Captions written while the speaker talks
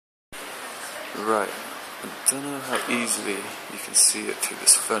Right, I don't know how easily you can see it through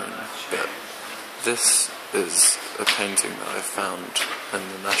this phone, but this is a painting that I found in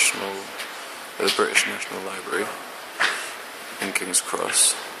the British National Library in King's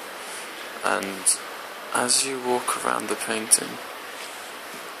Cross, and as you walk around the painting,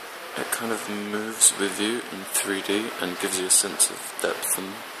 it kind of moves with you in 3D and gives you a sense of depth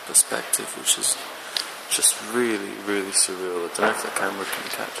and perspective, which is just really, really surreal. I don't know if the camera can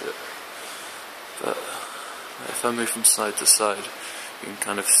catch it, but if I move from side to side, you can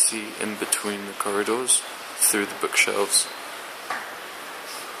kind of see in between the corridors, through the bookshelves.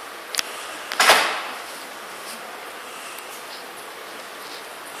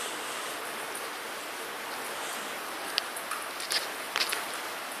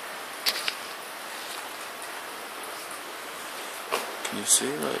 Can you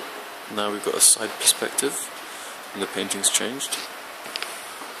see, like, now we've got a side perspective and the painting's changed.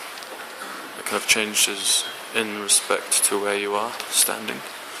 It kind of changes in respect to where you are standing,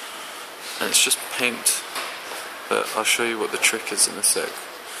 and it's just paint, but I'll show you what the trick is in a sec.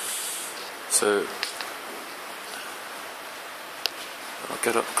 So I'll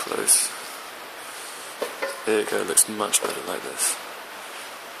get up close. There you go, it looks much better like this.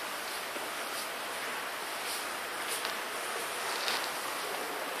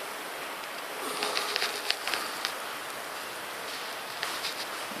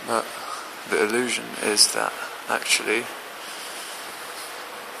 But the illusion is that actually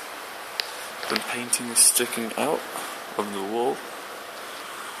the painting is sticking out of the wall,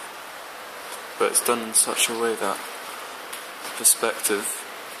 but it's done in such a way that perspective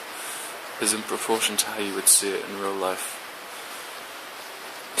is in proportion to how you would see it in real life.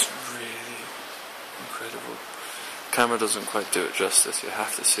 It's really incredible. Camera doesn't quite do it justice, you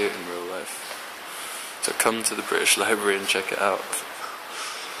have to see it in real life. So come to the British Library and check it out.